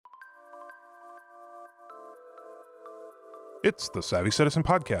It's the Savvy Citizen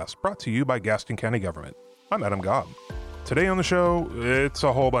Podcast, brought to you by Gaston County Government. I'm Adam Gobb. Today on the show, it's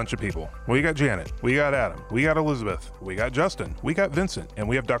a whole bunch of people. We got Janet, we got Adam, we got Elizabeth, we got Justin, we got Vincent, and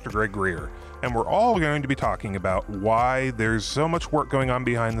we have Dr. Greg Greer. And we're all going to be talking about why there's so much work going on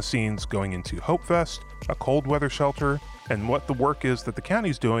behind the scenes going into Hope Fest, a cold weather shelter, and what the work is that the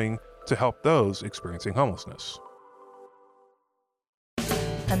county's doing to help those experiencing homelessness.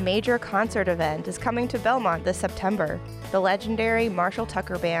 A major concert event is coming to Belmont this September. The legendary Marshall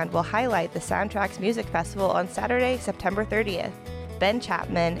Tucker Band will highlight the Soundtracks Music Festival on Saturday, September 30th. Ben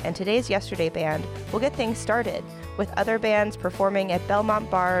Chapman and Today's Yesterday Band will get things started, with other bands performing at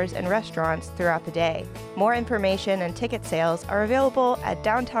Belmont bars and restaurants throughout the day. More information and ticket sales are available at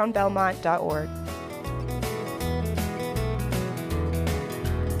downtownbelmont.org.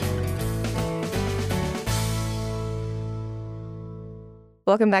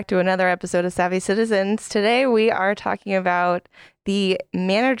 Welcome back to another episode of Savvy Citizens. Today we are talking about the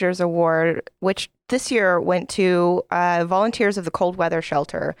Managers Award, which this year went to volunteers of the cold weather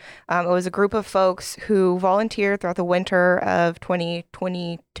shelter. It was a group of folks who volunteered throughout the winter of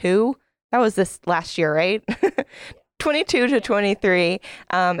 2022. That was this last year, right? 22 to 23,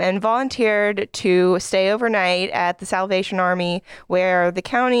 and volunteered to stay overnight at the Salvation Army, where the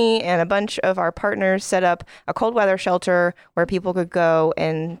county and a bunch of our partners set up a cold weather shelter where people could go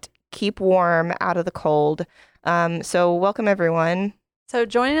and keep warm out of the cold. So welcome, everyone. So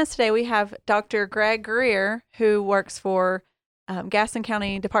joining us today, we have Dr. Greg Greer, who works for Gaston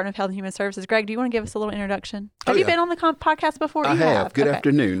County Department of Health and Human Services. Greg, do you want to give us a little introduction? Have you been on the podcast before? I have. Good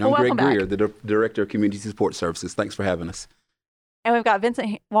afternoon. I'm Greg Greer, back. the Director of Community Support Services. Thanks for having us. And we've got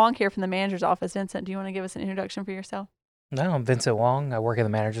Vincent Wong here from the manager's office. Vincent, do you want to give us an introduction for yourself? No, I'm Vincent Wong. I work in the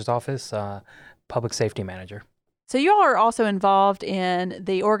manager's office, public safety manager. So you all are also involved in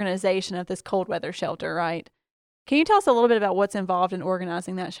the organization of this cold weather shelter, right? Can you tell us a little bit about what's involved in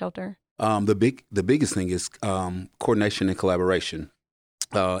organizing that shelter? The biggest thing is coordination and collaboration,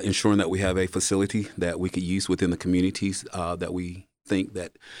 ensuring that we have a facility that we could use within the communities that we think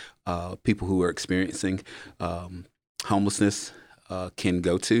that people who are experiencing homelessness can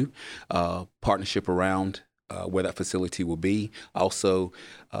go to, partnership around where that facility will be, also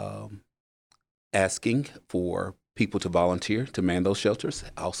asking for people to volunteer to man those shelters,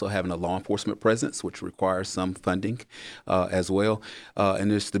 also having a law enforcement presence, which requires some funding as well. And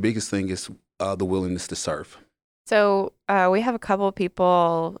the biggest thing is the willingness to serve. So we have a couple of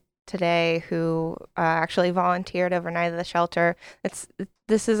people today who actually volunteered overnight at the shelter.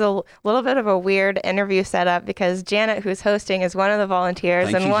 This is a little bit of a weird interview setup because Janet, who's hosting, is one of the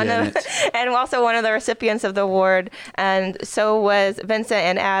volunteers and also one of the recipients of the award. And so was Vincent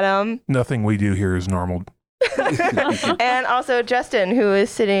and Adam. Nothing we do here is normal. And also Justin, who is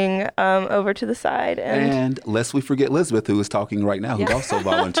sitting over to the side. And lest we forget Elizabeth, who is talking right now, who also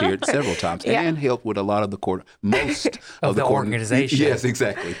volunteered several times and helped with a lot of the most of the organization. Yes,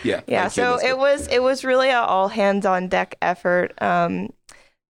 exactly. Yeah. So it was really an all hands on deck effort.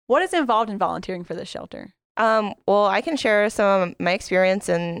 What is involved in volunteering for this shelter? Well, I can share some of my experience,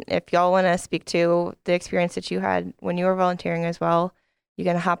 and if y'all want to speak to the experience that you had when you were volunteering as well, you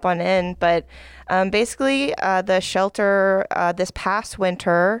can hop on in. But basically, the shelter this past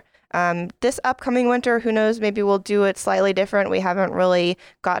winter, this upcoming winter, who knows, maybe we'll do it slightly different. We haven't really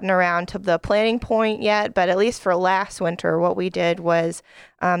gotten around to the planning point yet, but at least for last winter, what we did was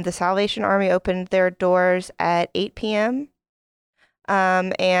the Salvation Army opened their doors at 8 p.m.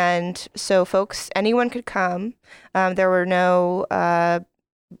 And so anyone could come. There were no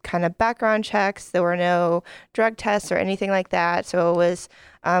kind of background checks. There were no drug tests or anything like that. So it was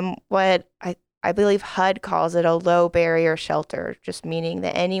what I believe HUD calls it a low barrier shelter, just meaning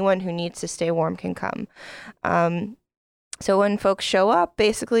that anyone who needs to stay warm can come. So when folks show up,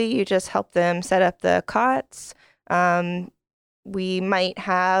 basically you just help them set up the cots. We might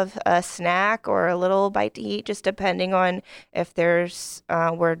have a snack or a little bite to eat, just depending on if there's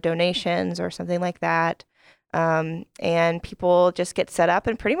were donations or something like that. And people just get set up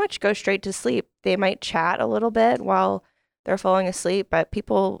and pretty much go straight to sleep. They might chat a little bit while they're falling asleep, but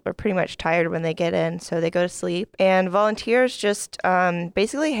people are pretty much tired when they get in, so they go to sleep. And volunteers just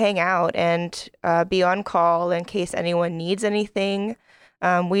basically hang out and be on call in case anyone needs anything.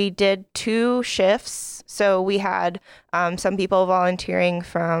 We did 2 shifts, so we had some people volunteering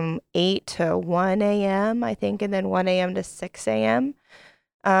from 8 to 1 a.m., I think, and then 1 a.m. to 6 a.m.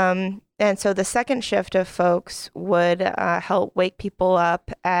 And so the second shift of folks would help wake people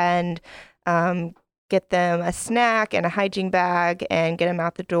up and get them a snack and a hygiene bag and get them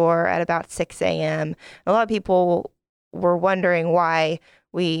out the door at about 6 a.m. A lot of people were wondering why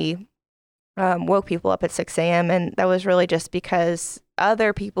we woke people up at 6 a.m. And that was really just because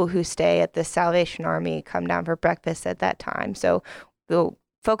other people who stay at the Salvation Army come down for breakfast at that time. So the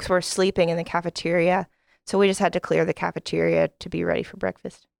folks were sleeping in the cafeteria. So we just had to clear the cafeteria to be ready for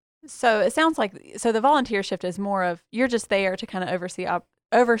breakfast. So it sounds like, so the volunteer shift is more of, you're just there to kind of oversee,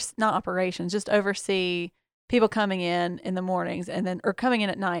 not operations, just oversee people coming in the mornings and then, or coming in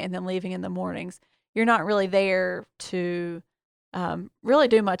at night and then leaving in the mornings. You're not really there to really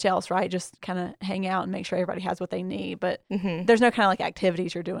do much else, right? Just kind of hang out and make sure everybody has what they need. But there's no kind of like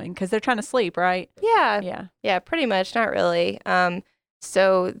activities you're doing because they're trying to sleep, right? Yeah, pretty much. Not really.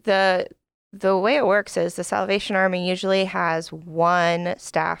 So the way it works is the Salvation Army usually has one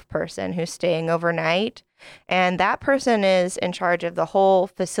staff person who's staying overnight, and that person is in charge of the whole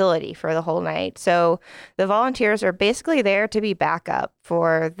facility for the whole night. So the volunteers are basically there to be backup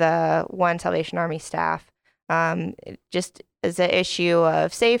for the one Salvation Army staff. Just as an issue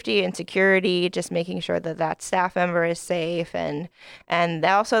of safety and security, just making sure that that staff member is safe, and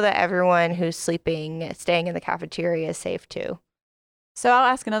also that everyone who's staying in the cafeteria is safe too. So I'll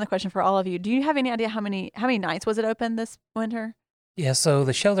ask another question for all of you. Do you have any idea how many nights was it open this winter? Yeah, so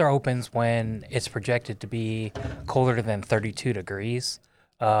the shelter opens when it's projected to be colder than 32 degrees,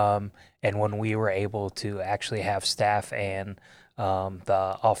 and when we were able to actually have staff and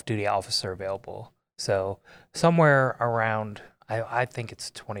the off-duty officer available. So somewhere around, I think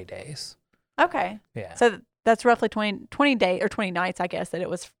it's 20 days. Okay. Yeah. So that's roughly 20 days or 20 nights, I guess, that it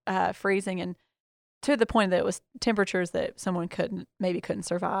was freezing, and to the point that it was temperatures that someone couldn't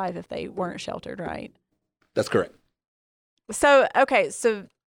survive if they weren't sheltered, right? That's correct. So, okay, so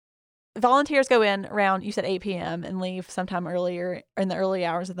volunteers go in around, you said 8 p.m. and leave sometime earlier in the early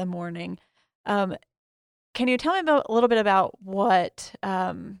hours of the morning. Can you tell me a little bit about what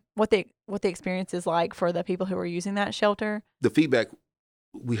the experience is like for the people who are using that shelter? The feedback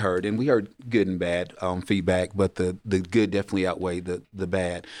we heard, and we heard good and bad feedback, but the good definitely outweighed the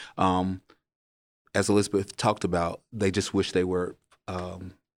bad. As Elizabeth talked about, they just wish they were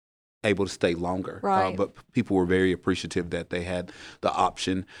able to stay longer. Right. But people were very appreciative that they had the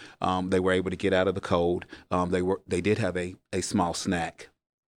option. They were able to get out of the cold. They did have a small snack.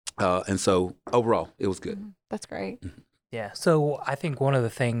 And so overall, it was good. That's great. Yeah, so I think one of the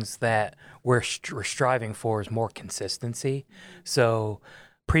things that we're striving for is more consistency. So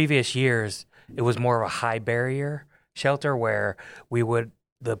previous years, it was more of a high barrier shelter where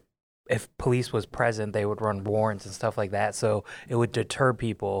if police was present, they would run warrants and stuff like that. So it would deter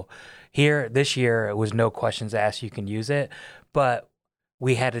people. Here, this year, it was no questions asked, you can use it. But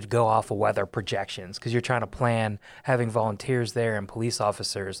we had to go off of weather projections because you're trying to plan having volunteers there and police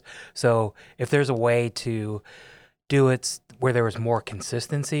officers. So if there's a way to do it where there was more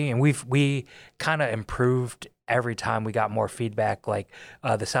consistency, and we kind of improved every time we got more feedback, like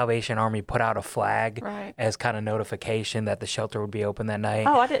the Salvation Army put out a flag as kind of notification that the shelter would be open that night.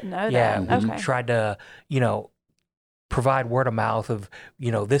 Oh, I didn't know that. Yeah, we okay. tried to, provide word of mouth of,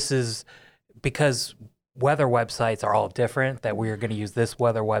 this is because weather websites are all different, that we are going to use this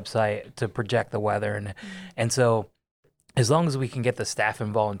weather website to project the weather. And so as long as we can get the staff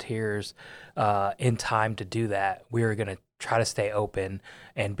and volunteers in time to do that, we are going to try to stay open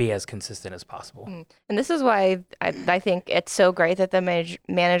and be as consistent as possible. And this is why I think it's so great that the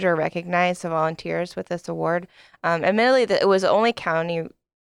manager recognized the volunteers with this award. Admittedly, it was only county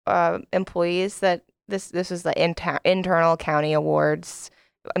employees that this was the internal county awards,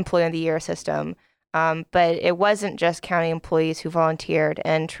 Employee of the Year system. But it wasn't just county employees who volunteered,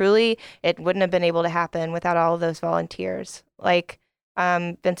 and truly it wouldn't have been able to happen without all of those volunteers. Like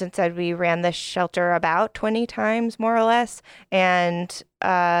Vincent said, we ran this shelter about 20 times, more or less, and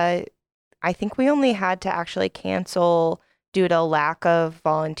I think we only had to actually cancel due to lack of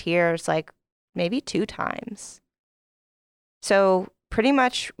volunteers like maybe 2 times. So pretty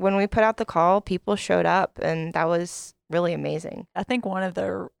much when we put out the call, people showed up, and that was really amazing. I think one of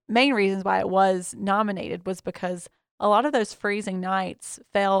the main reasons why it was nominated was because a lot of those freezing nights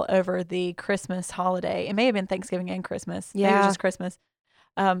fell over the Christmas holiday. It may have been Thanksgiving and Christmas. Yeah. Maybe it was just Christmas.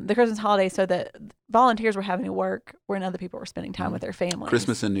 The Christmas holiday, so that volunteers were having to work when other people were spending time with their families.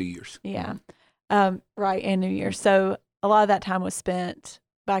 Christmas and New Year's. Yeah. Right, and New Year's. So a lot of that time was spent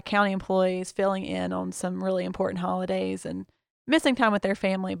by county employees filling in on some really important holidays and missing time with their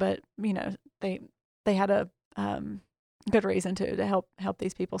family. But, they had a good reason to help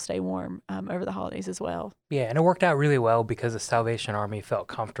these people stay warm over the holidays as well. Yeah, and it worked out really well because the Salvation Army felt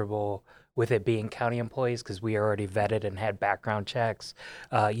comfortable with it being county employees because we already vetted and had background checks.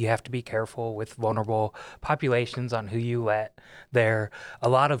 You have to be careful with vulnerable populations on who you let there. A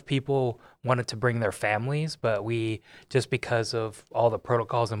lot of people wanted to bring their families, but we, just because of all the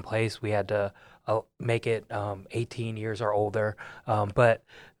protocols in place, we had to make it 18 years or older. But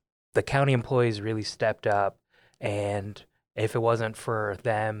the county employees really stepped up, and if it wasn't for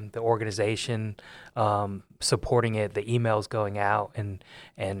them, the organization supporting it, the emails going out, and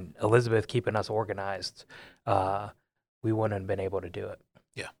Elizabeth keeping us organized, we wouldn't have been able to do it.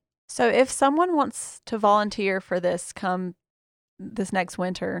 Yeah. So if someone wants to volunteer for this come this next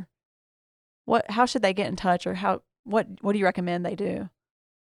winter, how should they get in touch, or what do you recommend they do?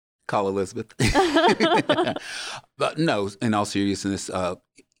 Call Elizabeth. But no, in all seriousness,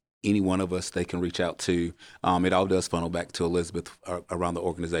 any one of us they can reach out to. It all does funnel back to Elizabeth around the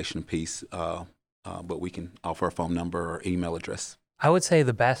organization piece, but we can offer a phone number or email address. I would say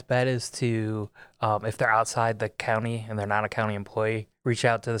the best bet is to, if they're outside the county and they're not a county employee, reach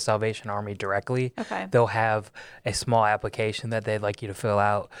out to the Salvation Army directly. Okay. They'll have a small application that they'd like you to fill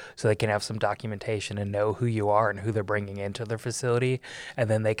out so they can have some documentation and know who you are and who they're bringing into their facility.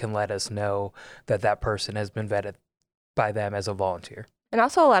 And then they can let us know that person has been vetted by them as a volunteer. And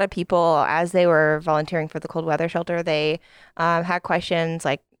also a lot of people, as they were volunteering for the cold weather shelter, they had questions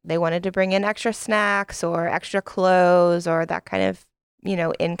like they wanted to bring in extra snacks or extra clothes or that kind of,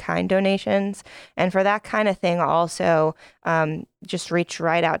 in-kind donations. And for that kind of thing also, just reach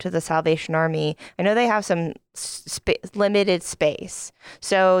right out to the Salvation Army. I know they have some limited space,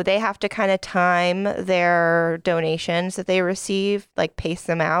 so they have to kind of time their donations that they receive, like pace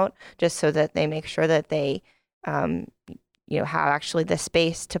them out, just so that they make sure that they have actually the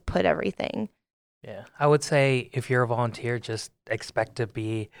space to put everything. Yeah, I would say if you're a volunteer, just expect to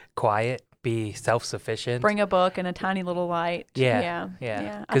be quiet, be self-sufficient. Bring a book and a tiny little light. Yeah.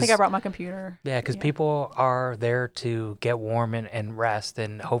 I think I brought my computer. Yeah, because people are there to get warm and rest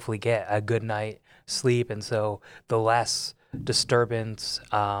and hopefully get a good night sleep. And so the less disturbance,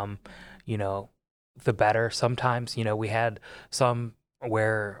 the better. Sometimes, we had some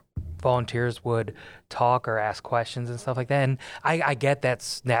where volunteers would talk or ask questions and stuff like that. And I get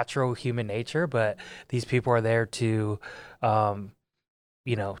that's natural human nature, but these people are there to,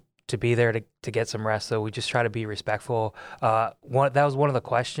 to be there to get some rest. So we just try to be respectful. That was one of the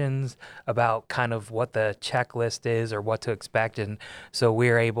questions about kind of what the checklist is or what to expect. And so we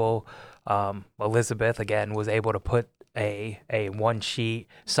were able, Elizabeth, again, was able to put a one sheet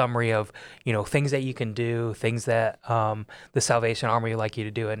summary of things that you can do, things that the Salvation Army would like you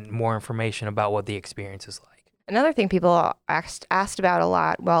to do, and more information about what the experience is like. Another thing people asked about a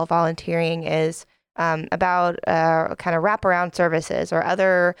lot while volunteering is about kind of wraparound services or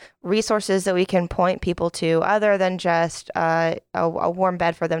other resources that we can point people to other than just a warm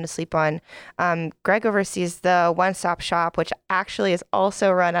bed for them to sleep on. Greg oversees the one-stop shop, which actually is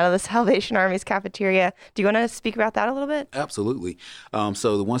also run out of the Salvation Army's cafeteria. Do you want to speak about that a little bit? Absolutely.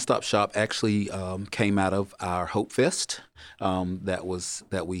 So the one-stop shop actually came out of our Hope Fest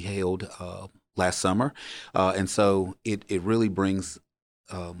that we held last summer, and so it really brings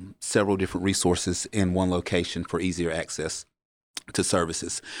several different resources in one location for easier access to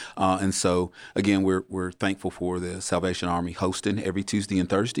services. And so, again, we're thankful for the Salvation Army hosting every Tuesday and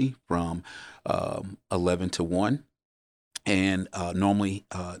Thursday from 11 to 1. And normally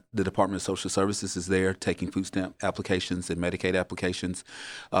the Department of Social Services is there taking food stamp applications and Medicaid applications.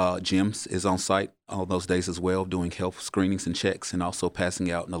 GEMS is on site all those days as well, doing health screenings and checks and also passing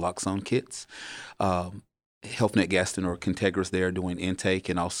out naloxone kits. HealthNet Gaston or Contegra's there doing intake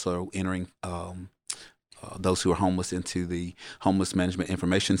and also entering those who are homeless into the homeless management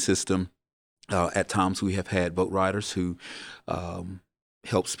information system. At times we have had boat riders who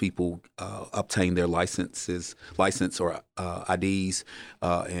helps people obtain their license or IDs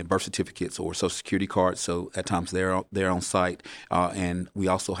and birth certificates or social security cards. So at times they're on site, and we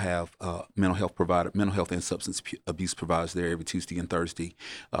also have mental health and substance abuse providers there every Tuesday and Thursday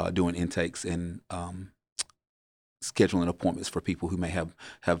doing intakes and scheduling appointments for people who may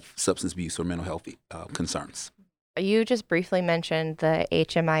have substance abuse or mental health concerns. You just briefly mentioned the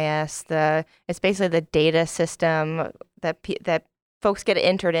HMIS. It's basically the data system that folks get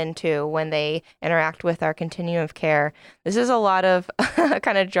entered into when they interact with our continuum of care. This is a lot of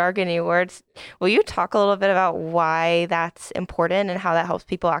kind of jargony words. Will you talk a little bit about why that's important and how that helps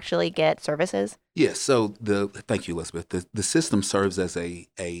people actually get services? Yes. So thank you, Elizabeth. The system serves as a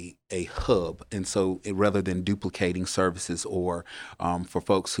hub, and so rather than duplicating services or for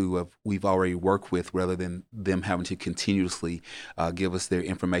folks we've already worked with, rather than them having to continuously give us their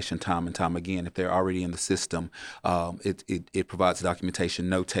information time and time again, if they're already in the system, it provides documentation,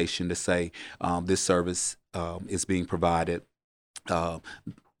 notation to say this service is being provided.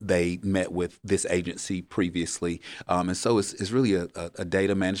 They met with this agency previously. And so it's really a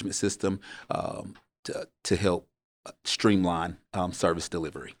data management system to help streamline service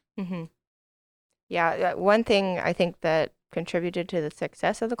delivery. Mm-hmm. Yeah, one thing I think that contributed to the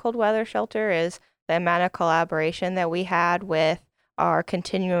success of the cold weather shelter is the amount of collaboration that we had with our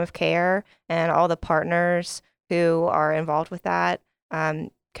continuum of care and all the partners who are involved with that.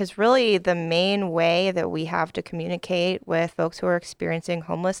 Because really, the main way that we have to communicate with folks who are experiencing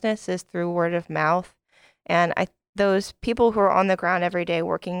homelessness is through word of mouth. And those people who are on the ground every day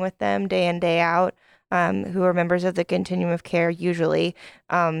working with them day in, day out, who are members of the continuum of care usually,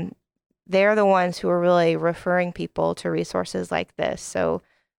 they're the ones who are really referring people to resources like this. So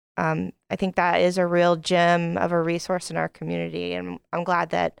I think that is a real gem of a resource in our community. And I'm glad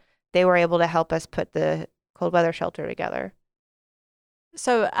that they were able to help us put the cold weather shelter together.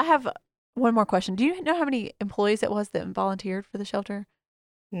 So I have one more question. Do you know how many employees it was that volunteered for the shelter?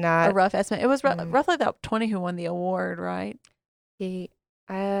 Not a rough estimate. It was roughly about 20 who won the award, right?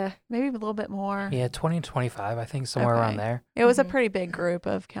 maybe a little bit more. Yeah, 20 to 25, I think, somewhere around there. It was a pretty big group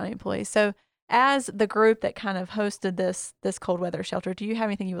of county employees. So as the group that kind of hosted this cold weather shelter, do you have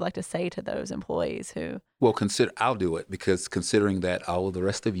anything you would like to say to those employees who? Well, I'll do it, because considering that all of the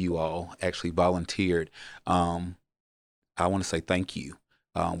rest of you all actually volunteered, I want to say thank you.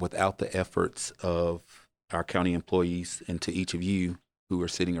 Without the efforts of our county employees, and to each of you who are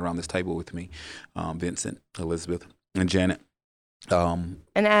sitting around this table with me, Vincent, Elizabeth, and Janet. And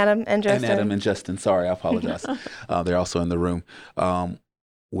Adam and Justin. Sorry, I apologize. They're also in the room.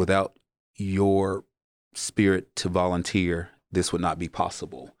 Without your spirit to volunteer, this would not be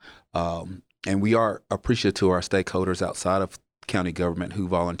possible. And we are appreciative to our stakeholders outside of county government who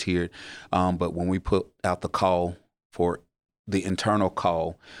volunteered. But when we put out the call for the internal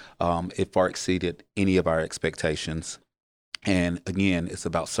call, it far exceeded any of our expectations. And again, it's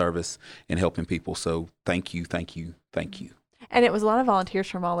about service and helping people. So thank you, thank you, thank you. And it was a lot of volunteers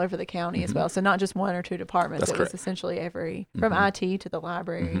from all over the county as well. So not just one or two departments. That's correct. Was essentially from IT to the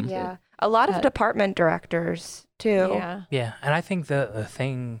library. Yeah. A lot of department directors too. Yeah. Yeah. And I think the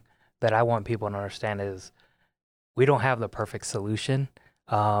thing that I want people to understand is we don't have the perfect solution.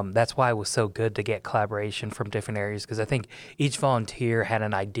 That's why it was so good to get collaboration from different areas, because I think each volunteer had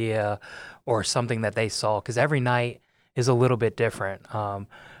an idea or something that they saw, because every night is a little bit different.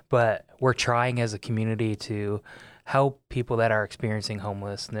 But we're trying as a community to help people that are experiencing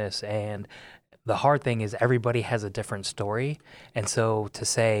homelessness. And the hard thing is everybody has a different story. And so to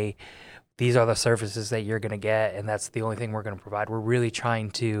say, these are the services that you're going to get, and that's the only thing we're going to provide. We're really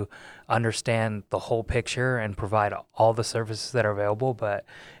trying to understand the whole picture and provide all the services that are available, but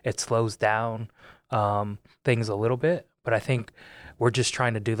it slows down things a little bit. But I think we're just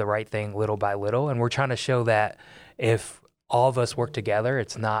trying to do the right thing little by little, and we're trying to show that if all of us work together,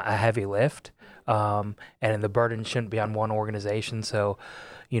 it's not a heavy lift, and the burden shouldn't be on one organization. So,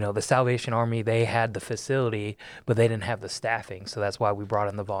 the Salvation Army, they had the facility, but they didn't have the staffing. So that's why we brought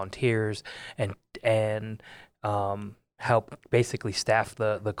in the volunteers and help basically staff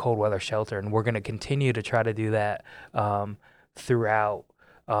the cold weather shelter. And we're going to continue to try to do that throughout.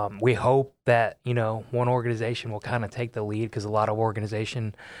 We hope that, one organization will kind of take the lead, because a lot of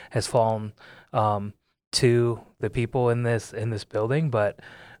organization has fallen to the people in this building, but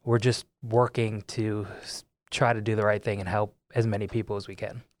we're just working to try to do the right thing and help as many people as we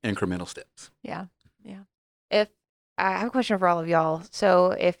can. Incremental steps. Yeah. If I have a question for all of y'all.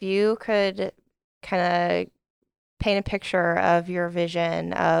 So if you could kind of paint a picture of your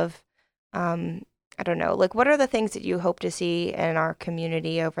vision of, I don't know, what are the things that you hope to see in our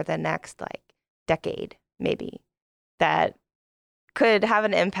community over the next decade, maybe, that could have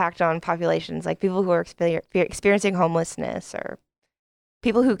an impact on populations, like people who are experiencing homelessness or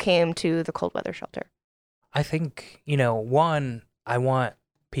people who came to the cold weather shelter? I think, one, I want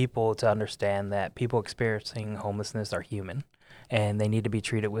people to understand that people experiencing homelessness are human, and they need to be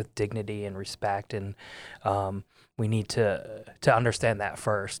treated with dignity and respect, and we need to understand that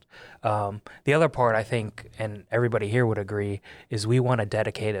first. The other part, I think, and everybody here would agree, is we want a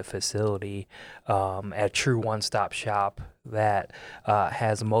dedicated facility, a true one-stop shop that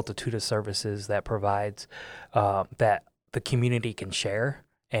has a multitude of services that provides that the community can share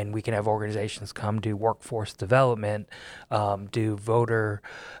and we can have organizations come do workforce development, do voter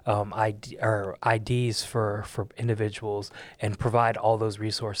IDs for individuals, and provide all those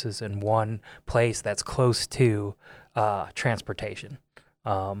resources in one place that's close to transportation.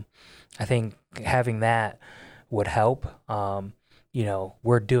 I think having that would help.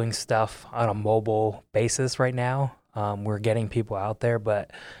 We're doing stuff on a mobile basis right now. We're getting people out there,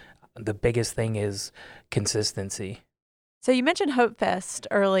 but the biggest thing is consistency. So you mentioned Hope Fest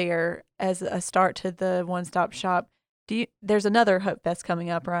earlier as a start to the one-stop shop. There's another Hope Fest coming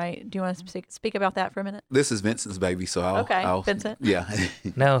up, right? Do you want to speak about that for a minute? This is Vincent's baby, so I'll Vincent. Yeah.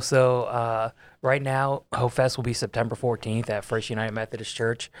 No, so right now, Hope Fest will be September 14th at First United Methodist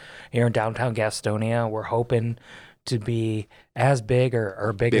Church here in downtown Gastonia. We're hoping to be as big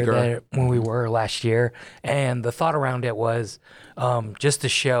or bigger than when we were last year. And the thought around it was just to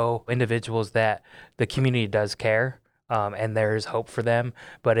show individuals that the community does care. And there's hope for them,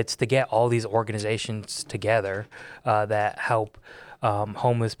 but it's to get all these organizations together that help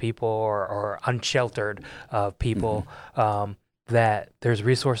homeless people or unsheltered people, that there's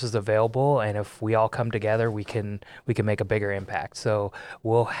resources available, and if we all come together, we can make a bigger impact. So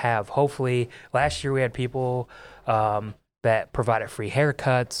we'll have, hopefully, last year we had people that provided free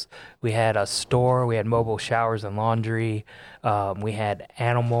haircuts. We had a store. We had mobile showers and laundry. We had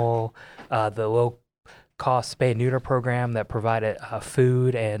animal, the low-cost spay and neuter program that provided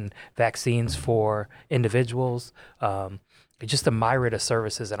food and vaccines for individuals. Just a myriad of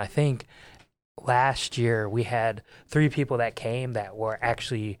services. And I think last year we had 3 people that came that were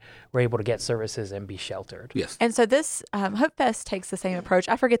able to get services and be sheltered. Yes. And so this Hope Fest takes the same approach.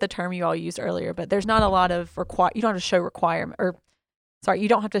 I forget the term you all used earlier, but there's not a lot of you don't have to show you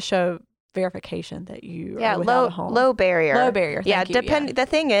don't have to show verification that you are without a home. Low barrier. Thank you. The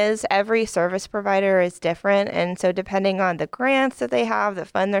thing is, every service provider is different, and so depending on the grants that they have that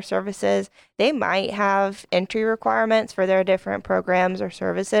fund their services, they might have entry requirements for their different programs or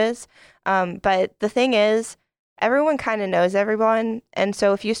services. But the thing is, everyone kind of knows everyone, and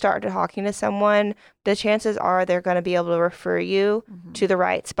so if you start talking to someone, the chances are they're going to be able to refer you to the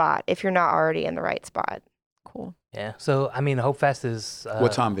right spot if you're not already in the right spot. Cool. Yeah. So, I mean, Hope Fest is...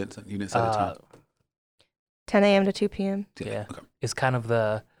 what time, Vincent? You didn't say the time. 10 a.m. to 2 p.m. Yeah. Okay. It's kind of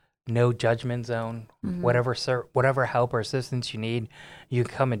the no judgment zone. Whatever help or assistance you need, you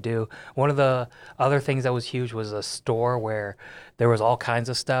can come and do. One of the other things that was huge was a store where there was all kinds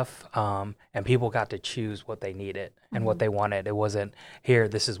of stuff, and people got to choose what they needed and what they wanted. It wasn't, here,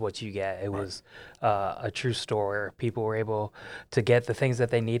 this is what you get. It was a true store where people were able to get the things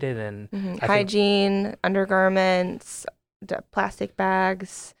that they needed. And hygiene, undergarments, plastic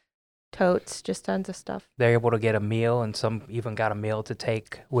bags, totes, just tons of stuff. They're able to get a meal, and some even got a meal to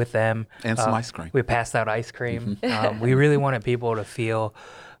take with them. And some ice cream. We passed out ice cream. We really wanted people to feel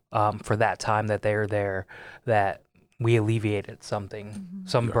for that time that they're there, that we alleviated something,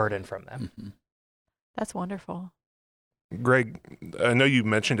 some burden from them. That's wonderful. Greg, I know you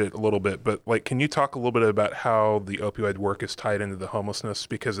mentioned it a little bit, but can you talk a little bit about how the opioid work is tied into the homelessness?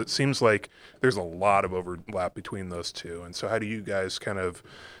 Because it seems like there's a lot of overlap between those two. And so how do you guys kind of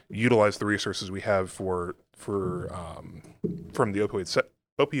utilize the resources we have from the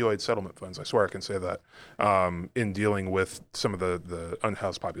opioid settlement funds? I swear I can say that, in dealing with some of the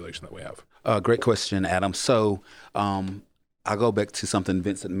unhoused population that we have. Great question, Adam. So I'll go back to something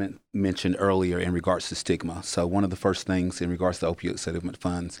Vincent mentioned earlier in regards to stigma. So one of the first things in regards to opioid settlement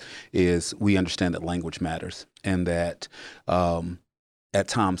funds is we understand that language matters, and that at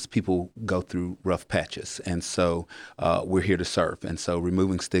times people go through rough patches. And so we're here to serve. And so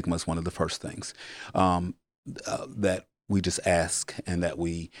removing stigma is one of the first things that we just ask, and that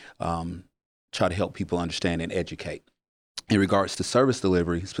we try to help people understand and educate. In regards to service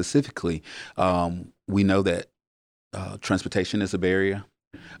delivery specifically, we know that transportation is a barrier.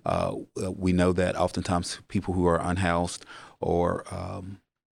 We know that oftentimes people who are unhoused or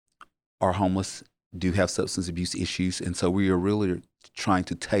are homeless do have substance abuse issues. And so we are really trying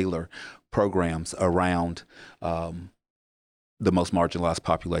to tailor programs around the most marginalized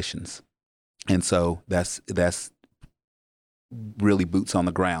populations. And so that's really boots on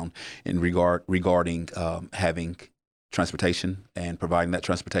the ground in regarding having transportation and providing that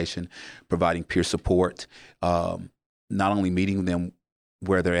transportation, providing peer support, not only meeting them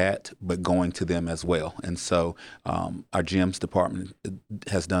where they're at, but going to them as well. And so our GEMS department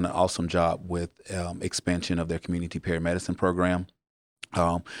has done an awesome job with expansion of their community paramedicine program,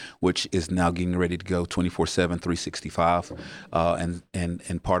 which is now getting ready to go 24/7, 365.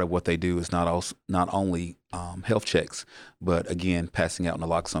 And part of what they do is not only health checks, but again, passing out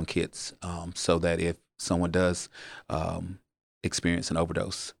naloxone kits, so that if someone does experience an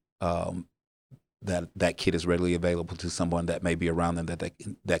overdose, that kit is readily available to someone that may be around them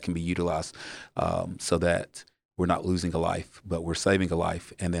that can be utilized, so that we're not losing a life, but we're saving a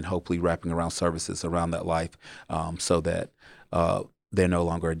life, and then hopefully wrapping around services around that life, so that they're no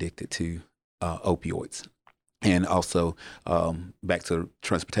longer addicted to opioids. And also, back to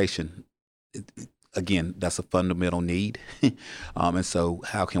transportation, again, that's a fundamental need. And so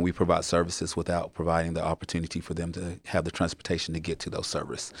how can we provide services without providing the opportunity for them to have the transportation to get to those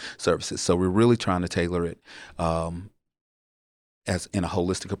services? So we're really trying to tailor it as in a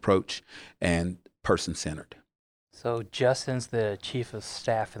holistic approach and person-centered. So Justin's the chief of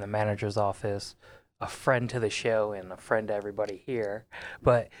staff in the manager's office, a friend to the show and a friend to everybody here.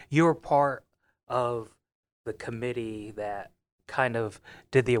 But you were part of the committee that kind of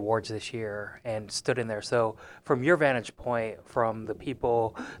did the awards this year and stood in there. So from your vantage point, from the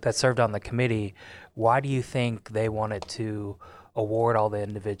people that served on the committee, why do you think they wanted to award all the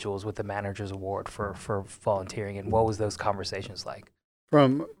individuals with the manager's award for volunteering, and what was those conversations like?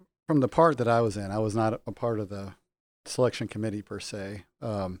 From the part that I was in, I was not a part of the selection committee per se.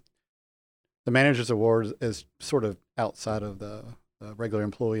 The manager's award is sort of outside of the regular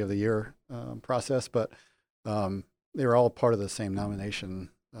employee of the year process, but they were all part of the same nomination.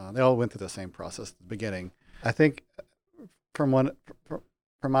 They all went through the same process at the beginning. I think from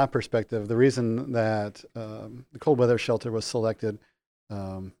my perspective, the reason that the cold weather shelter was selected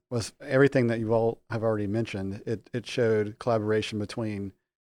was everything that you all have already mentioned. It showed collaboration between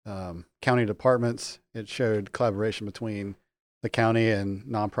county departments. It showed collaboration between the county and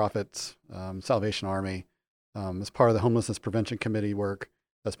nonprofits, Salvation Army, as part of the homelessness prevention committee work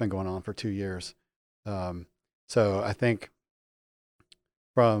that's been going on for 2 years. So I think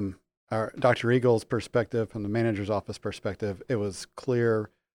from our Dr. Eagle's perspective, from the manager's office perspective, it was clear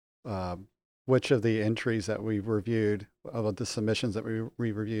which of the entries that we reviewed, of the submissions that we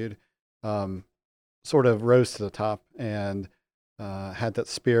reviewed, sort of rose to the top and had that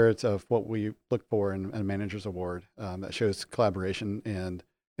spirit of what we look for in a manager's award that shows collaboration and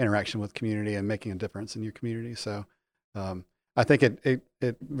interaction with community and making a difference in your community. So I think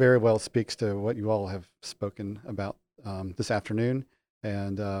it very well speaks to what you all have spoken about this afternoon,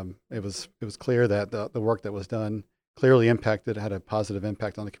 and it was clear that the work that was done clearly had a positive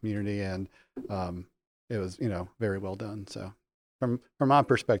impact on the community, and it was very well done. So from my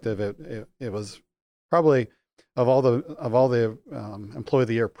perspective, it was probably of all the employee of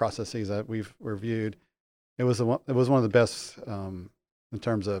the year processes that we've reviewed, it was one of the best in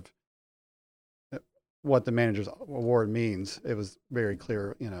terms of what the manager's award means. It was very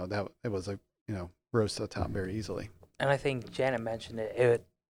clear, that it was rose to the top very easily. And I think Janet mentioned it.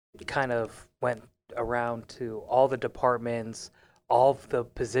 It kind of went around to all the departments, all of the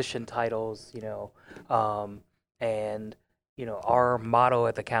position titles, and our motto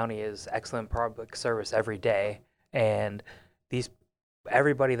at the county is excellent public service every day. And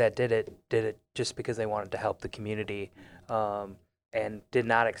everybody that did it just because they wanted to help the community, and did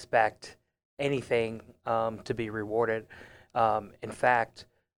not expect anything to be rewarded. In fact,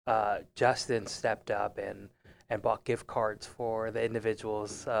 Justin stepped up and bought gift cards for the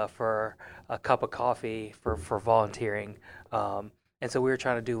individuals for a cup of coffee for volunteering. And so we were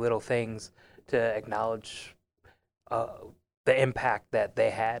trying to do little things to acknowledge the impact that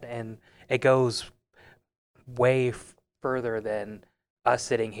they had. And it goes way further than us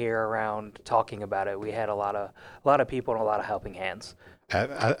sitting here around talking about it. We had a lot of people and a lot of helping hands.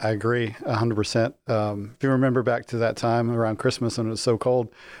 I agree 100%. If you remember back to that time around Christmas when it was so cold,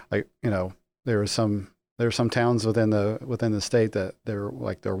 there were some towns within the state that their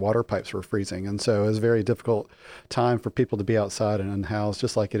water pipes were freezing, and so it was a very difficult time for people to be outside and unhoused,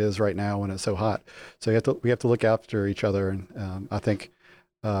 just like it is right now when it's so hot. So we have to look after each other, and I think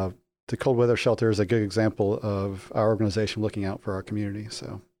the cold weather shelter is a good example of our organization looking out for our community.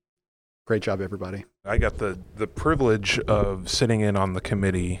 So great job, everybody. I got the privilege of sitting in on the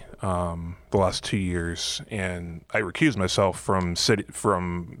committee the last 2 years, and I recused myself from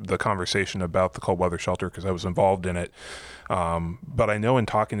the conversation about the cold weather shelter because I was involved in it. But I know in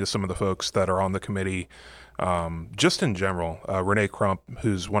talking to some of the folks that are on the committee, just in general, Renee Crump,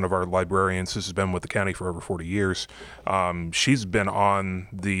 who's one of our librarians, who's been with the county for over 40 years, she's been on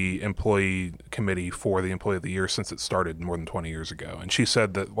the employee committee for the Employee of the Year since it started more than 20 years ago. And she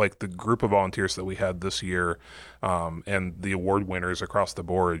said that the group of volunteers that we had this year, and the award winners across the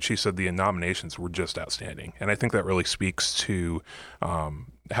board, she said the nominations were just outstanding. And I think that really speaks to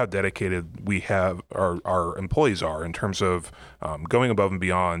how dedicated we have our employees are in terms of going above and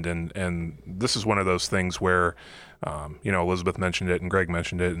beyond. And this is one of those things where, Elizabeth mentioned it and Greg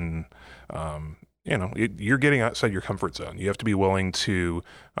mentioned it, and you're getting outside your comfort zone. You have to be willing to,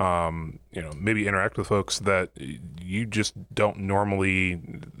 maybe interact with folks that you just don't normally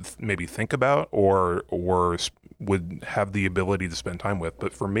maybe think about or would have the ability to spend time with.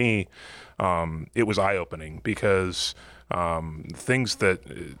 But for me, it was eye-opening because things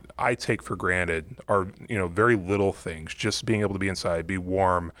that I take for granted are, very little things. Just being able to be inside, be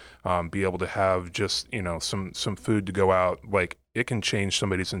warm, be able to have just, some food to go out. Like, it can change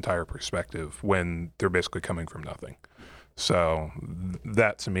somebody's entire perspective when they're basically coming from nothing. So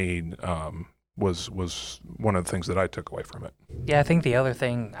that to me was one of the things that I took away from it. Yeah, I think the other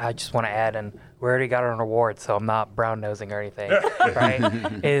thing I just want to add, and we already got an award, so I'm not brown-nosing or anything,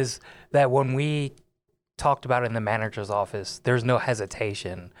 right, is that when we talked about it in the manager's office, there's no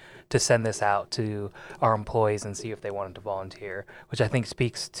hesitation to send this out to our employees and see if they wanted to volunteer, which I think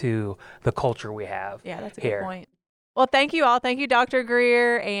speaks to the culture we have. Yeah, that's a here. good point. Well, thank you all. Thank you, Dr.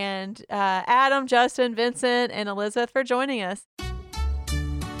 Greer and Adam, Justin, Vincent, and Elizabeth for joining us.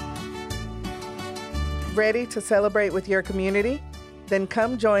 Ready to celebrate with your community? Then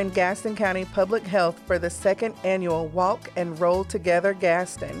come join Gaston County Public Health for the second annual Walk and Roll Together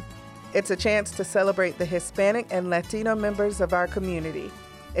Gaston. It's a chance to celebrate the Hispanic and Latino members of our community.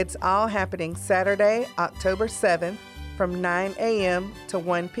 It's all happening Saturday, October 7th from 9 a.m. to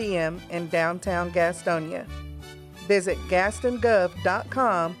 1 p.m. in downtown Gastonia. Visit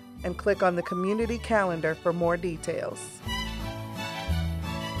gastongov.com and click on the community calendar for more details.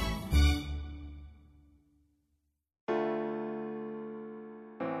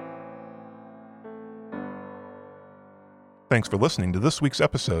 Thanks for listening to this week's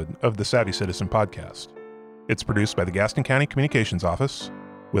episode of the Savvy Citizen Podcast. It's produced by the Gaston County Communications Office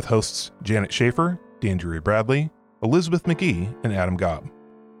with hosts Janet Schaefer, D'Andrea Bradley, Elizabeth McGee, and Adam Gobb.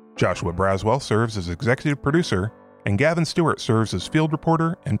 Joshua Braswell serves as executive producer, and Gavin Stewart serves as field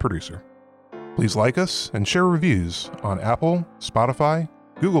reporter and producer. Please like us and share reviews on Apple, Spotify,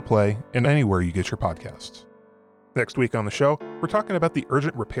 Google Play, and anywhere you get your podcasts. Next week on the show, we're talking about the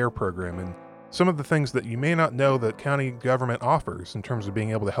Urgent Repair Program and some of the things that you may not know that county government offers in terms of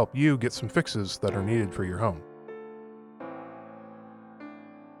being able to help you get some fixes that are needed for your home.